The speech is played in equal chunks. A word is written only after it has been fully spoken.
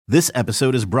This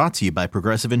episode is brought to you by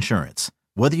Progressive Insurance.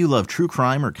 Whether you love true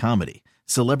crime or comedy,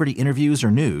 celebrity interviews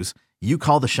or news, you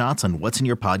call the shots on what's in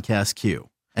your podcast queue.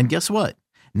 And guess what?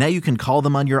 Now you can call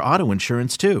them on your auto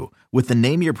insurance too with the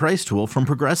Name Your Price tool from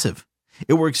Progressive.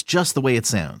 It works just the way it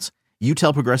sounds. You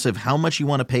tell Progressive how much you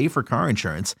want to pay for car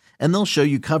insurance, and they'll show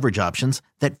you coverage options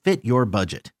that fit your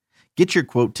budget. Get your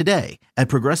quote today at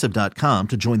Progressive.com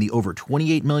to join the over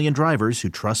 28 million drivers who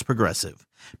trust Progressive.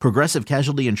 Progressive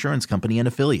Casualty Insurance Company and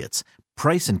Affiliates.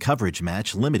 Price and coverage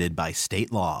match limited by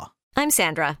state law. I'm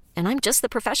Sandra, and I'm just the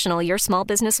professional your small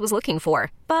business was looking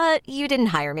for. But you didn't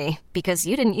hire me because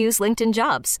you didn't use LinkedIn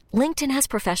Jobs. LinkedIn has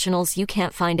professionals you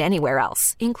can't find anywhere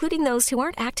else, including those who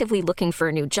aren't actively looking for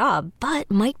a new job, but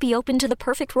might be open to the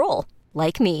perfect role,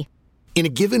 like me. In a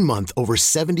given month, over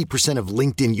 70% of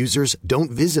LinkedIn users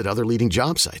don't visit other leading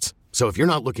job sites. So if you're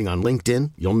not looking on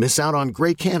LinkedIn, you'll miss out on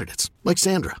great candidates like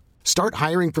Sandra. Start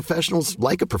hiring professionals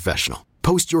like a professional.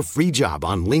 Post your free job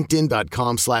on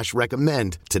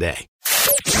linkedin.com/recommend today.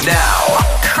 Now,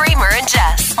 Kramer and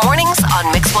Jess, mornings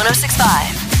on Mix 106.5.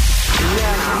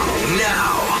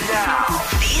 Now.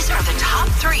 These are the top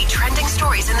 3 trending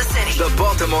stories in the city. The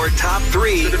Baltimore Top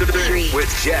 3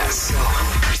 with Jess.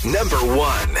 Number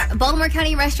 1. Baltimore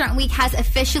County Restaurant Week has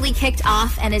officially kicked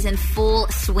off and is in full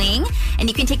swing. And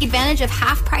you can take advantage of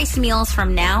half-price meals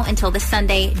from now until this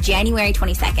Sunday, January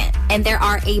 22nd. And there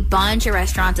are a bunch of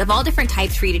restaurants of all different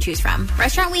types for you to choose from.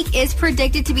 Restaurant Week is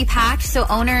predicted to be packed, so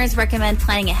owners recommend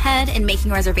planning ahead and making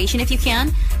a reservation if you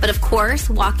can. But of course,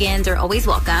 walk-ins are always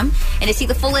welcome. And to see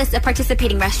the full list of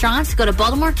participating restaurants, go to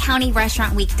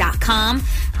BaltimoreCountyRestaurantWeek.com.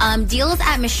 Deals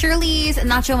at Miss Shirley's,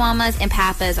 Nacho Mama's, and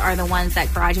Papa's are the ones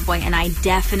that Garage Boy and I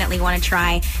definitely want to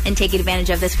try and take advantage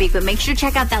of this week. But make sure to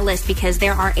check out that list because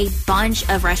there are a bunch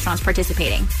of restaurants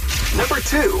participating. Number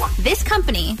 2. This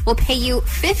company will pay you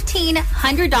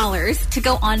 $1,500 to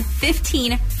go on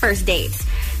 15 first dates.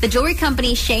 The jewelry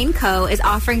company Shane Co. is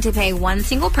offering to pay one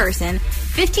single person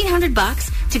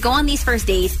 $1,500 to go on these first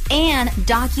dates and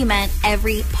document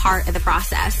every part of the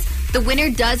process. The winner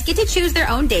does get to choose their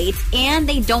own dates, and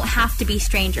they don't have to be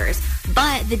strangers.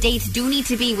 But the dates do need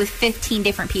to be with 15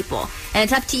 different people. And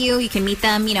it's up to you. You can meet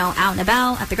them, out and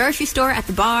about, at the grocery store, at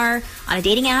the bar, on a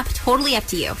dating app. Totally up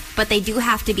to you. But they do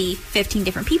have to be 15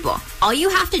 different people. All you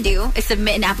have to do is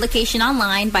submit an application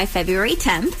online by February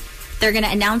 10th. They're going to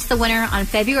announce the winner on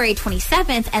February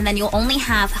 27th, and then you'll only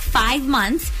have 5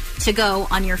 months to go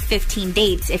on your 15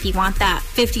 dates if you want that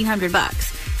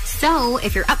 $1,500. So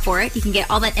if you're up for it, you can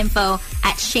get all that info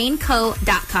at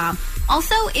shaneco.com.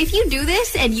 Also, if you do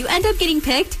this and you end up getting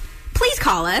picked, please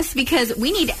call us because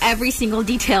we need every single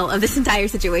detail of this entire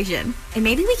situation. And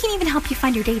maybe we can even help you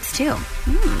find your dates too.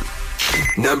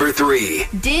 Number 3.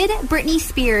 Did Britney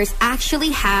Spears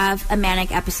actually have a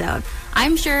manic episode?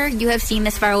 I'm sure you have seen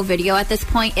this viral video at this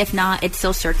point. If not, it's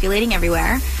still circulating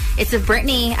everywhere. It's of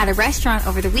Britney at a restaurant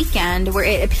over the weekend where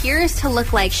it appears to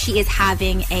look like she is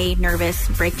having a nervous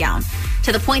breakdown,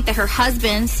 to the point that her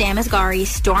husband, Sam Asghari,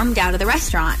 stormed out of the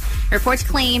restaurant. Reports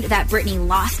claimed that Britney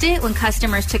lost it when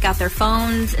customers took out their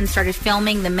phones and started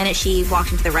filming the minute she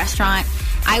walked into the restaurant.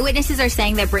 Eyewitnesses are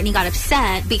saying that Britney got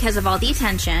upset because of all the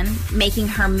attention, making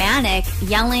her manic,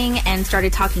 yelling, and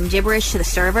started talking gibberish to the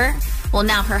server. Well,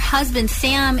 now her husband,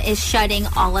 Sam, is shutting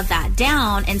all of that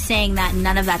down and saying that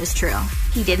none of that is true.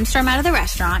 He didn't storm out of the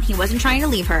restaurant. He wasn't trying to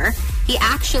leave her. He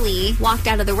actually walked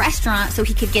out of the restaurant so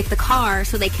he could get the car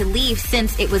so they could leave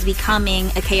since it was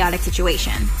becoming a chaotic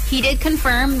situation. He did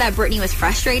confirm that Britney was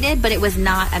frustrated, but it was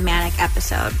not a manic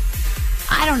episode.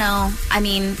 I don't know. I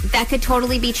mean, that could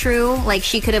totally be true. Like,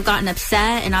 she could have gotten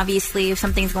upset, and obviously if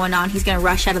something's going on, he's going to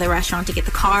rush out of the restaurant to get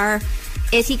the car.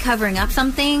 Is he covering up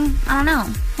something? I don't know.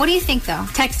 What do you think, though?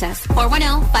 Text us,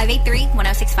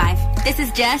 410-583-1065. This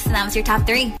is Jess, and that was your top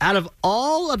 3. Out of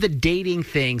all of the dating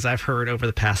things I've heard over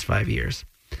the past 5 years,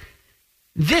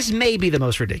 this may be the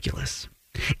most ridiculous.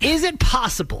 Is it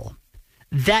possible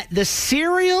that the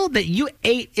cereal that you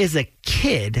ate as a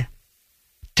kid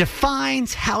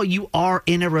defines how you are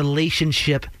in a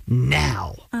relationship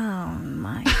now? Oh,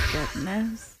 my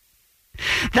goodness.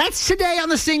 That's today on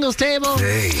the Singles Table.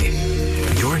 Hey,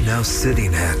 you're now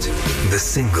sitting at the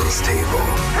Singles Table.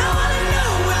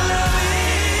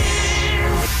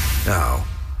 Now,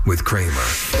 with Kramer.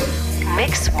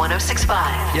 Mix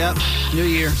 106.5. Yep, new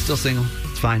year, still single.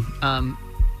 It's fine. In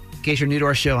case you're new to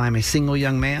our show, I'm a single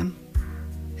young man,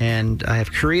 and I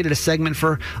have created a segment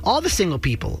for all the single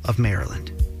people of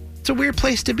Maryland. It's a weird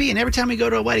place to be, and every time we go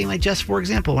to a wedding, like just for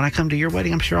example, when I come to your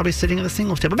wedding, I'm sure I'll be sitting at the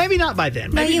singles table. Maybe not by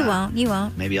then. No, Maybe you not. won't. You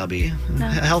won't. Maybe I'll be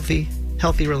a healthy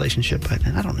relationship by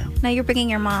then. I don't know. No, you're bringing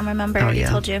your mom, remember? Oh, I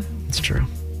yeah. told you. It's true.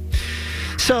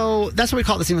 So So that's what we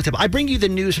call it the single table. I bring you the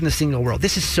news from the single world.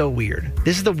 This is so weird.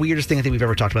 This is the weirdest thing I think we've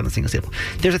ever talked about on the single table.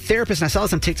 There's a therapist, and I saw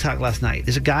this on TikTok last night.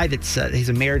 There's a guy that's he's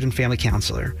a marriage and family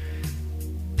counselor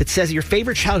that says that your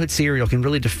favorite childhood cereal can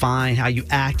really define how you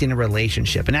act in a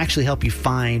relationship and actually help you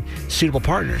find suitable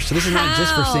partners. So this is not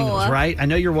just for singles, right? I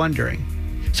know you're wondering.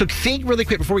 So think really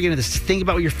quick before we get into this. Think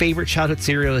about what your favorite childhood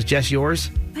cereal is. Jess, yours?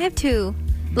 I have 2.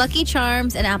 Lucky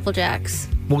Charms and Apple Jacks.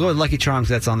 We'll go with Lucky Charms.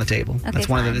 That's on the table. Okay, that's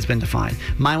one of them that's been defined.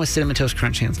 Mine was Cinnamon Toast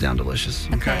Crunch, hands down delicious.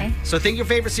 Okay. So think your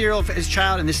favorite cereal as a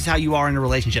child, and this is how you are in a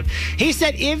relationship. He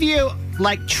said if you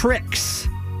like tricks,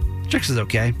 tricks is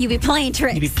okay. You be playing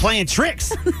tricks. You be playing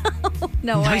tricks.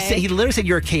 No way. He literally said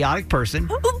you're a chaotic person,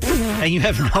 and you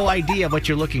have no idea what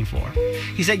you're looking for.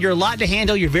 He said you're a lot to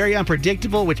handle. You're very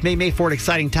unpredictable, which may make for an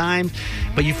exciting time,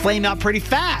 but you flame out pretty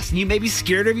fast, and you may be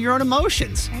scared of your own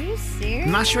emotions. Are you serious?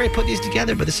 I'm not sure I put these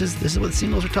together, but this is what the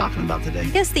singles are talking about today. I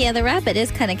guess the other rabbit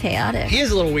is kind of chaotic. He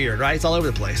is a little weird, right? It's all over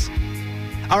the place.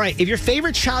 All right, if your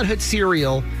favorite childhood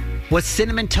cereal was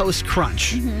Cinnamon Toast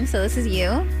Crunch, So this is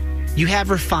you. you have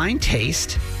refined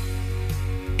taste,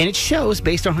 and it shows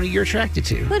based on who you're attracted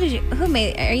to. Who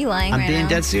made? Are you lying? I'm right being now?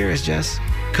 dead serious, Jess.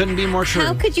 Couldn't be more true.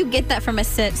 How could you get that from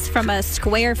a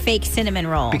square fake cinnamon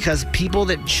roll? Because people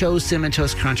that chose Cinnamon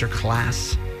Toast Crunch are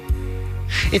class.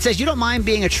 It says you don't mind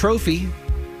being a trophy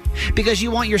because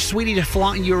you want your sweetie to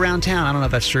flaunt you around town. I don't know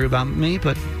if that's true about me,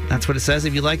 but that's what it says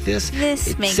if you like this.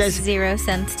 This makes zero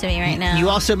sense to me right now. You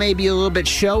also may be a little bit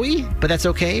showy, but that's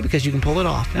okay because you can pull it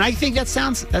off. And I think that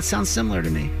sounds similar to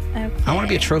me. Okay. I want to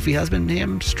be a trophy husband.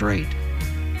 I'm straight.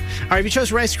 All right, if you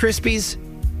chose Rice Krispies,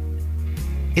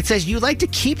 it says you like to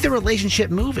keep the relationship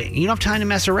moving. You don't have time to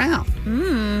mess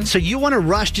around. So you want to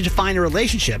rush to define a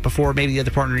relationship before maybe the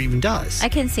other partner even does. I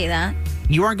can see that.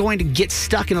 You aren't going to get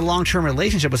stuck in a long-term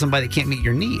relationship with somebody that can't meet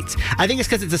your needs. I think it's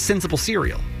because it's a sensible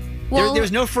cereal. Well,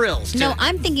 there's no frills. No,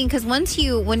 I'm thinking because once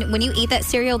when you eat that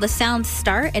cereal, the sounds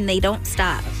start and they don't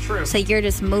stop. That's true. So you're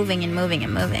just moving and moving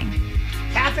and moving.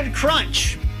 Cap'n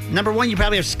Crunch. Number one, you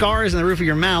probably have scars on the roof of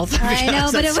your mouth. I know,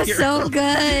 but it was so good.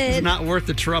 It's not worth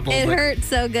the trouble. It hurt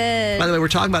so good. By the way, we're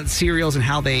talking about cereals and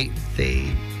how they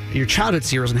your childhood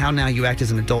cereals and how now you act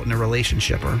as an adult in a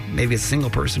relationship or maybe as a single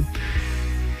person.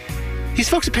 These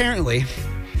folks apparently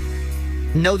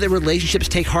know that relationships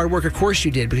take hard work. Of course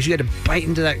you did, because you had to bite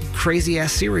into that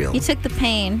crazy-ass cereal. You took the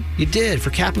pain. You did. For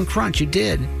Cap'n Crunch, you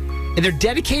did. And they're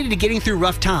dedicated to getting through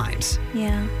rough times.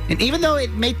 Yeah. And even though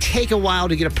it may take a while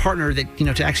to get a partner that,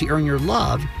 to actually earn your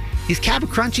love, these Cap'n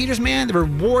Crunch eaters, man, they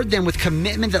reward them with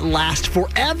commitment that lasts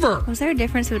forever. Was there a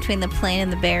difference between the plain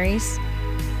and the berries?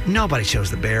 Nobody chose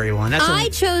the berry one. I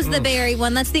chose the berry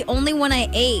one. That's the only one I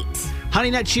ate.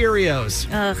 Honey Nut Cheerios.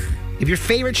 Ugh. If your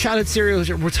favorite childhood cereal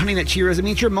was Honey Nut Cheerios, it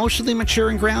means you're emotionally mature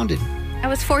and grounded. I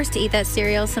was forced to eat that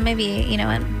cereal, so maybe,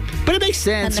 what? But it makes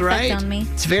sense, Had an effect right? on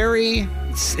me.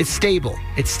 It's stable.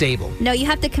 It's stable. No, you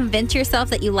have to convince yourself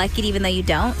that you like it even though you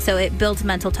don't, so it builds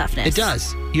mental toughness. It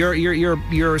does.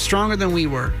 You're stronger than we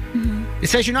were. Mm-hmm. It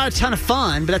says you're not a ton of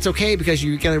fun, but that's okay because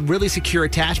you got a really secure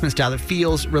attachment style that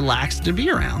feels relaxed to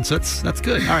be around. So that's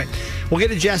good. All right, we'll get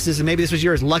to Jess's, and maybe this was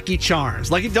yours. Lucky Charms.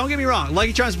 Don't get me wrong.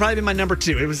 Lucky Charms probably been my number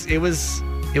 2. It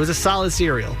was a solid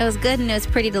cereal. It was good and it was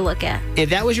pretty to look at. If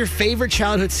that was your favorite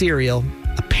childhood cereal,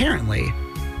 apparently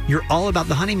you're all about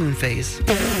the honeymoon phase.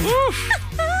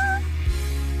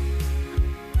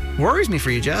 Worries me for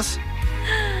you, Jess.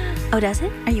 Oh, does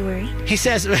it? Are you worried? He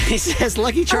says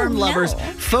Lucky Charm lovers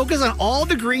focus on all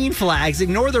the green flags,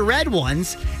 ignore the red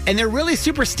ones, and they're really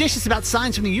superstitious about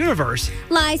signs from the universe.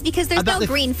 Lies, because there's no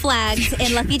green flags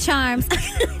in Lucky Charms.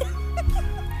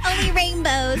 Only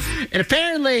rainbows. And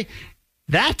apparently,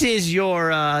 that is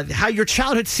how your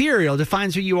childhood cereal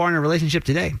defines who you are in a relationship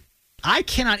today. I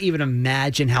cannot even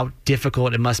imagine how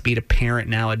difficult it must be to parent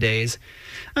nowadays.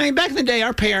 I mean, back in the day,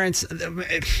 our parents,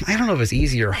 I don't know if it was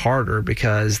easier or harder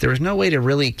because there was no way to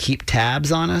really keep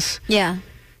tabs on us. Yeah.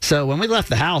 So when we left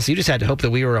the house, you just had to hope that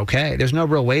we were okay. There's no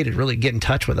real way to really get in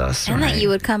touch with us. And that you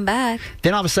would come back.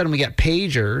 Then all of a sudden we got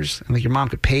pagers, and your mom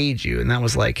could page you, and that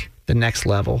was like the next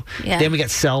level. Yeah. Then we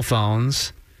got cell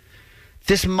phones.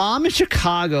 This mom in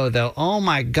Chicago, though, oh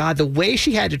my God, the way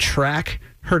she had to track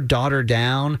her daughter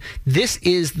down. This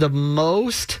is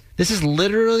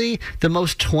literally the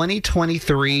most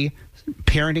 2023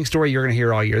 parenting story you're going to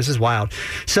hear all year. This is wild.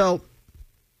 So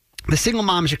the single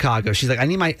mom in Chicago, she's like, I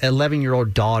need my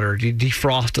 11-year-old daughter to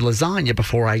defrost a lasagna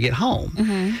before I get home.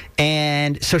 Mm-hmm.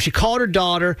 And so she called her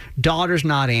daughter. Daughter's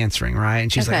not answering, right?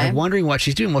 And she's like, I'm wondering what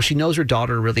she's doing. Well, she knows her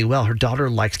daughter really well. Her daughter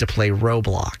likes to play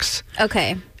Roblox.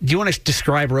 Okay. Do you want to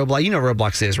describe Roblox? You know what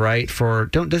Roblox is, right?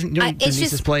 Doesn't your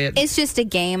nieces play it? It's just a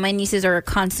game. My nieces are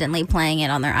constantly playing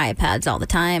it on their iPads all the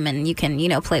time, and you can,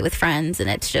 play with friends, and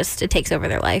it takes over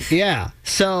their life. Yeah.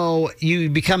 So you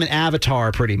become an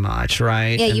avatar pretty much,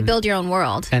 right? Yeah, you build your own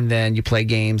world. And then you play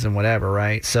games and whatever,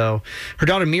 right? So her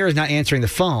daughter Mira is not answering the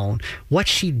phone. What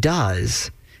she does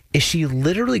is she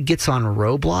literally gets on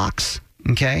Roblox,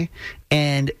 okay?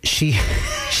 And she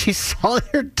saw that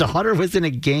her daughter was in a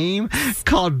game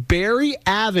called Berry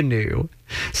Avenue.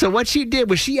 So what she did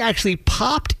was she actually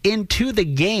popped into the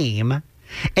game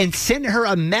and sent her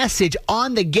a message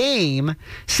on the game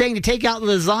saying to take out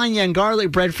lasagna and garlic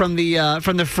bread from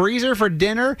the freezer for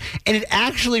dinner, and it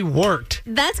actually worked.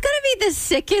 That's going to be the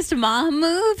sickest mom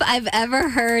move I've ever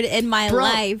heard in my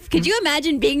life. Could you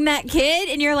imagine being that kid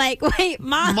and you're like, wait,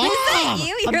 mom, is that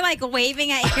you? You're like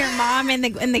waving at your mom in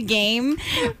the game.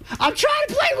 I'm trying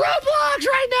to play Roblox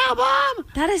right now, Mom.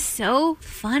 That is so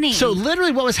funny. So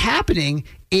literally what was happening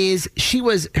is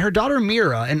her daughter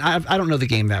Mira, and I don't know the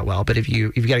game that well, but if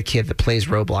you've got a kid that plays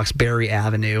Roblox, Berry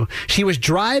Avenue, she was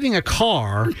driving a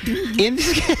car in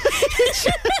this. She's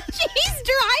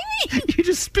driving. You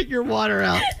just spit your water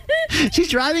out. She's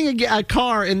driving a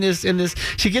car in this.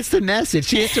 She gets the message.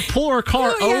 She has to pull her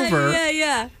car over.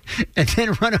 Yeah. And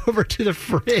then run over to the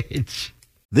fridge.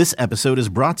 This episode is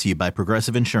brought to you by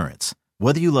Progressive Insurance.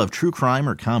 Whether you love true crime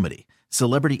or comedy,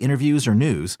 celebrity interviews or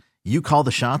news, you call the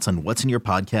shots on what's in your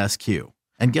podcast queue.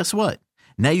 And guess what?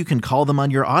 Now you can call them on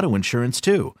your auto insurance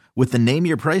too with the Name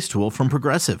Your Price tool from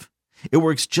Progressive. It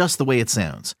works just the way it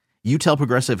sounds. You tell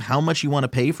Progressive how much you want to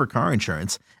pay for car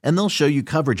insurance, and they'll show you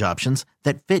coverage options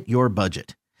that fit your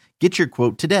budget. Get your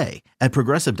quote today at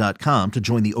Progressive.com to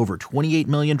join the over 28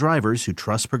 million drivers who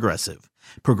trust Progressive.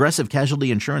 Progressive Casualty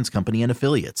Insurance Company and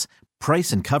Affiliates.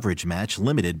 Price and coverage match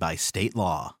limited by state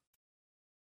law.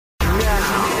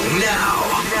 Now.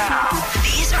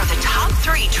 These are the top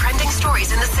 3 trending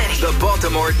stories in the city. The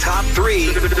Baltimore Top 3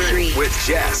 with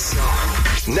Jess.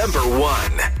 Number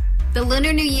 1. The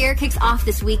Lunar New Year kicks off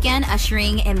this weekend,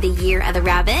 ushering in the Year of the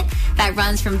Rabbit. That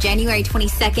runs from January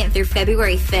 22nd through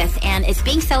February 5th, and it's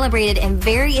being celebrated in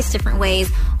various different ways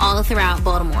all throughout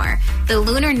Baltimore. The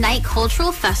Lunar Night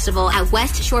Cultural Festival at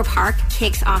West Shore Park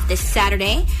kicks off this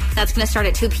Saturday. That's going to start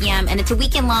at 2 p.m., and it's a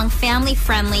weekend-long,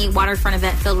 family-friendly waterfront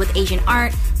event filled with Asian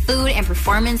art, food, and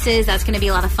performances. That's going to be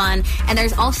a lot of fun. And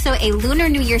there's also a Lunar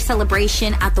New Year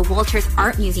celebration at the Walters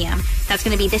Art Museum. That's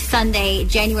going to be this Sunday,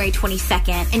 January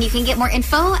 22nd. And you can get more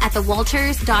info at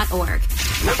thewalters.org.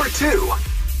 Number 2.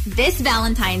 This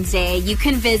Valentine's Day, you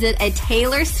can visit a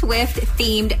Taylor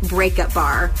Swift-themed breakup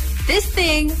bar. This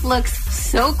thing looks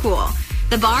so cool.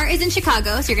 The bar is in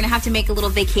Chicago, so you're going to have to make a little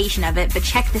vacation of it, but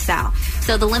check this out.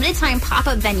 So the limited time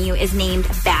pop-up venue is named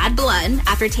Bad Blood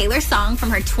after Taylor's song from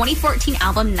her 2014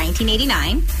 album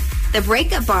 1989. The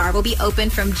breakup bar will be open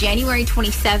from January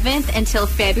 27th until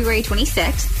February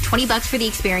 26th. $20 for the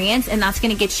experience, and that's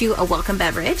going to get you a welcome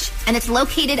beverage. And it's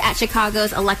located at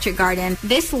Chicago's Electric Garden.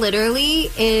 This literally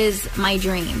is my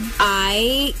dream.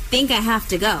 I think I have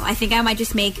to go. I think I might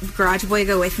just make Garage Boy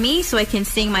go with me so I can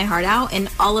sing my heart out and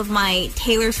all of my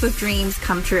Taylor Swift dreams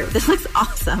come true. This looks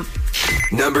awesome.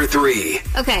 Number 3.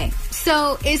 Okay,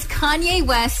 so is Kanye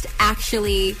West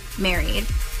actually married?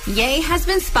 Ye has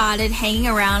been spotted hanging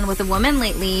around with a woman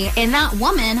lately, and that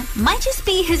woman might just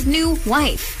be his new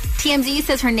wife. TMZ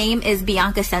says her name is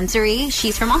Bianca Sensory.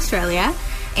 She's from Australia,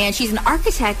 and she's an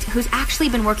architect who's actually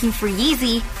been working for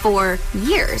Yeezy for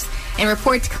years. And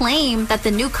reports claim that the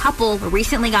new couple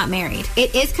recently got married.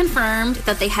 It is confirmed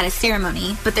that they had a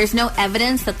ceremony, but there's no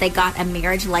evidence that they got a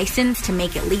marriage license to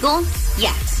make it legal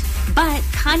yet. But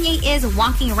Kanye is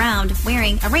walking around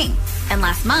wearing a ring. And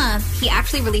last month, he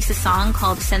actually released a song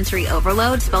called Sensory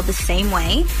Overload, spelled the same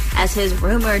way as his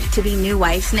rumored to be new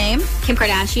wife's name. Kim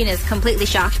Kardashian is completely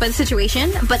shocked by the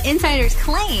situation, but insiders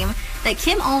claim that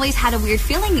Kim always had a weird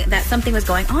feeling that something was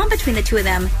going on between the two of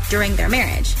them during their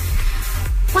marriage.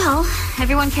 Well,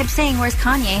 everyone kept saying, where's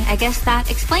Kanye? I guess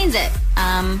that explains it.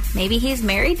 Maybe he's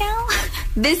married now?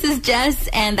 This is Jess,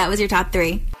 and that was your top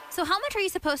 3. So how much are you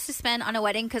supposed to spend on a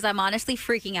wedding? Because I'm honestly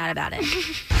freaking out about it.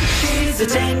 She's a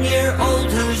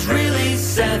 10-year-old who's really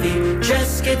savvy.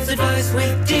 Just gets advice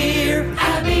with Dear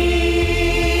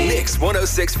Abby. Mix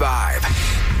 106.5.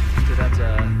 Did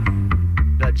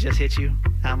that just hit you?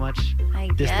 How much I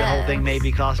the whole thing may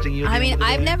be costing you? I mean,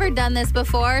 I've never done this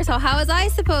before, so how was I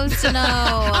supposed to know?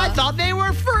 I thought they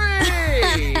were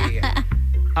free.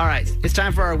 All right, it's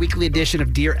time for our weekly edition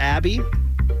of Dear Abby.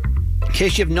 In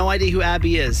case you have no idea who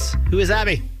Abby is. Who is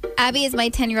Abby? Abby is my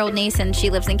 10-year-old niece, and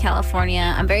she lives in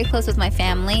California. I'm very close with my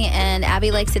family, and Abby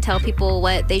likes to tell people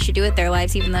what they should do with their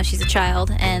lives, even though she's a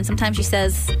child. And sometimes she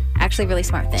says actually really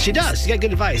smart things. She does. She's got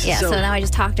good advice. Yeah, so now I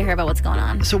just talk to her about what's going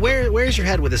on. So where's your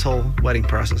head with this whole wedding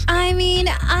process? I mean,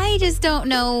 I just don't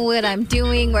know what I'm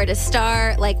doing, where to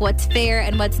start, like what's fair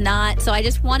and what's not. So I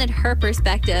just wanted her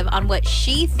perspective on what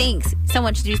she thinks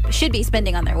someone should be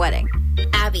spending on their wedding.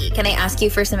 Abby, can I ask you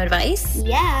for some advice?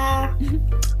 Yeah.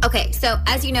 Okay, so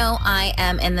as you know, I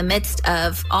am in the midst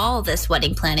of all this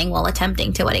wedding planning while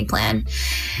attempting to wedding plan.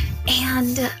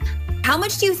 And how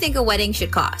much do you think a wedding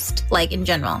should cost, like in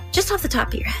general? Just off the top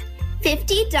of your head.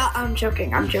 $50. I'm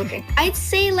joking. I'd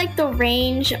say like the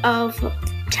range of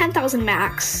 $10,000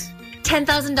 max.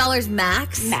 $10,000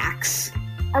 max? Max.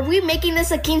 Are we making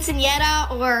this a quinceañera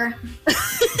or...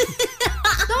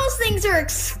 Those things are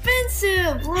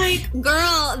expensive. Like,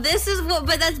 girl,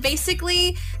 but that's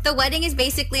basically, the wedding is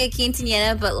basically a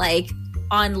quinceañera, but like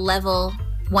on level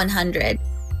 100.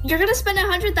 You're gonna spend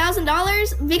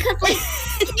 $100,000 because like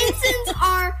quinceañeras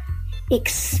are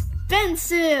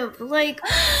expensive. Like,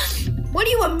 what are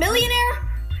you, a millionaire?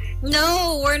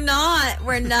 No, we're not.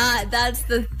 That's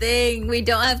the thing. We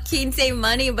don't have quince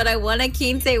money, but I want a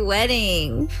quince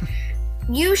wedding.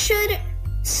 You should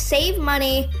save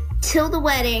money till the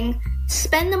wedding,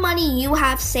 spend the money you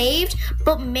have saved,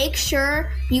 but make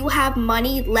sure you have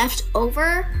money left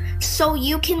over so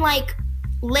you can like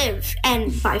live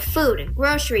and buy food and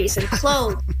groceries and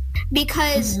clothes.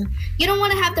 Because you don't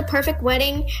want to have the perfect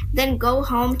wedding, then go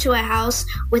home to a house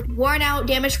with worn out,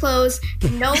 damaged clothes,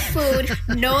 no food,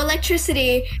 no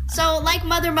electricity. So like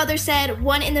Mother said,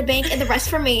 one in the bank and the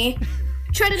rest for me.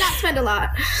 Try to not spend a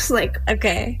lot. Like,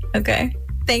 okay.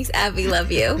 Thanks, Abby.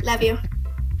 Love you. Love you.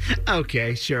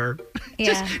 Okay, sure.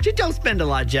 Yeah. Just don't spend a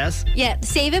lot, Jess. Yeah,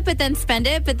 save it, but then spend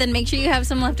it, but then make sure you have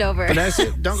some left over. But that's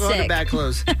it. Don't go into bad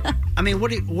clothes. I mean,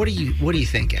 what are you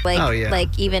thinking?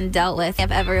 Like even dealt with. If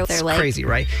ever they're like crazy,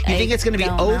 right? You think it's going to be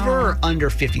over or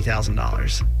under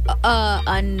 $50,000?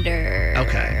 Under.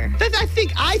 Okay.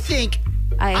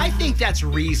 I think that's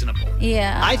reasonable.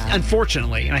 Yeah.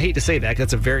 Unfortunately, and I hate to say that, 'cause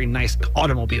that's a very nice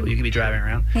automobile you could be driving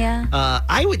around. Yeah.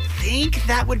 I would think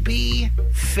that would be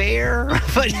fair,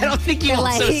 but I don't think you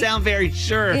also sound very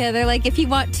sure. Yeah, they're like, if you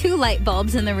want 2 light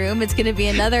bulbs in the room, it's going to be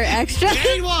another extra.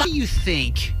 What do you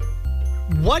think?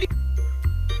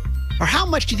 Or how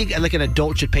much do you think like an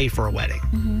adult should pay for a wedding?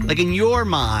 Mm-hmm. Like in your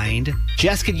mind,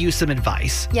 Jess could use some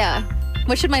advice. Yeah.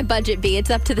 What should my budget be? It's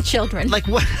up to the children. Like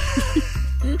what?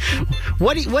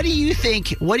 What do you think?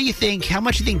 What do you think? How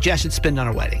much do you think Jess should spend on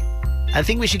a wedding? I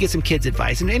think we should get some kids'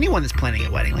 advice, and anyone that's planning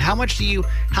a wedding. How much do you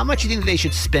think they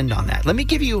should spend on that? Let me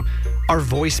give you our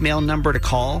voicemail number to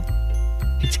call.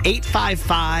 It's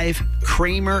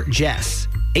 855-KRAMER-JESS.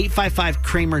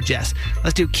 855-KRAMER-JESS.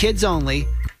 Let's do kids only.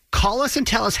 Call us and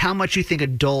tell us how much you think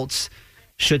adults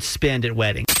should spend at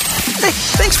weddings. Hey,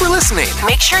 thanks for listening.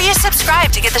 Make sure you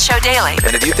subscribe to get the show daily.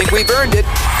 And if you think we've earned it,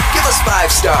 give us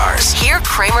 5 stars. Hear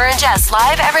Kramer and Jess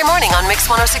live every morning on Mix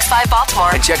 106.5 Baltimore.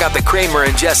 And check out the Kramer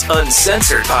and Jess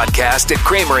Uncensored podcast at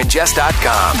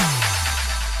KramerandJess.com.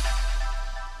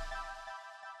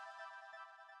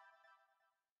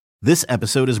 This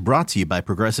episode is brought to you by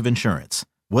Progressive Insurance.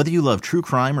 Whether you love true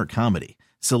crime or comedy,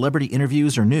 celebrity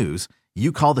interviews or news,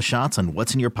 you call the shots on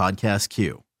what's in your podcast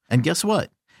queue. And guess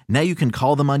what? Now you can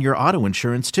call them on your auto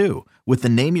insurance too with the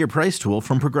Name Your Price tool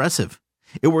from Progressive.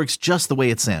 It works just the way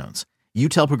it sounds. You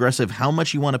tell Progressive how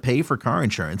much you want to pay for car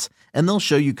insurance, and they'll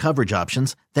show you coverage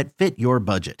options that fit your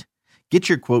budget. Get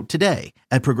your quote today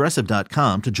at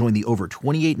Progressive.com to join the over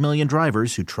 28 million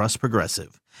drivers who trust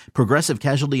Progressive. Progressive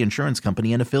Casualty Insurance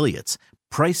Company and Affiliates.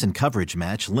 Price and coverage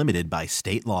match limited by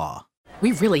state law.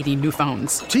 We really need new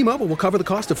phones. T-Mobile will cover the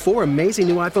cost of 4 amazing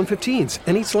new iPhone 15s,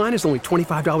 and each line is only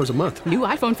 $25 a month. New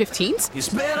iPhone 15s? It's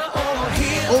better over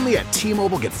here. Only at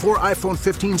T-Mobile, get 4 iPhone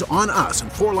 15s on us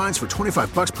and 4 lines for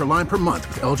 $25 per line per month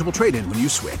with eligible trade-in when you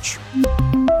switch.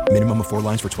 Minimum of 4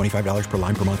 lines for $25 per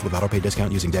line per month with autopay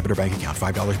discount using debit or bank account.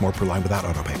 $5 more per line without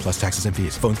autopay, plus taxes and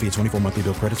fees. Phone fee at 24 monthly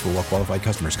bill credits for well-qualified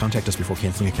customers. Contact us before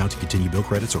canceling account to continue bill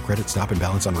credits or credit stop and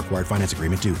balance on required finance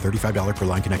agreement due. $35 per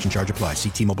line connection charge applies. See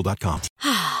T-Mobile.com.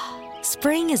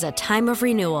 Spring is a time of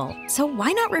renewal, so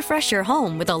why not refresh your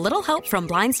home with a little help from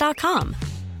Blinds.com?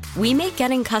 We make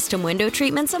getting custom window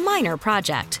treatments a minor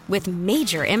project with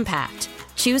major impact.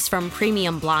 Choose from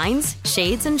premium blinds,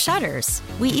 shades, and shutters.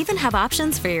 We even have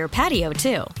options for your patio,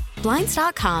 too.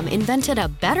 Blinds.com invented a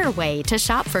better way to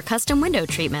shop for custom window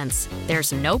treatments.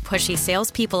 There's no pushy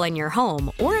salespeople in your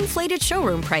home or inflated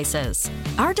showroom prices.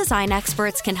 Our design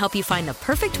experts can help you find the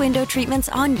perfect window treatments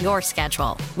on your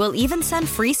schedule. We'll even send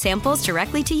free samples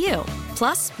directly to you.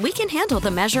 Plus, we can handle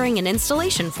the measuring and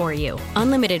installation for you.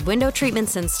 Unlimited window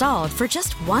treatments installed for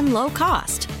just one low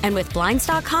cost. And with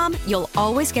Blinds.com, you'll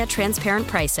always get transparent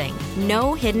pricing.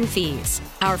 No hidden fees.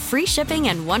 Our free shipping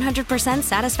and 100%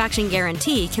 satisfaction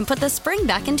guarantee can put the spring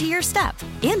back into your step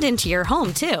and into your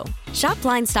home, too. Shop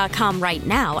Blinds.com right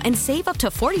now and save up to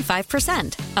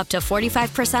 45%. Up to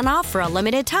 45% off for a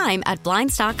limited time at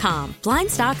Blinds.com.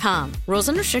 Blinds.com. Rules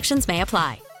and restrictions may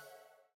apply.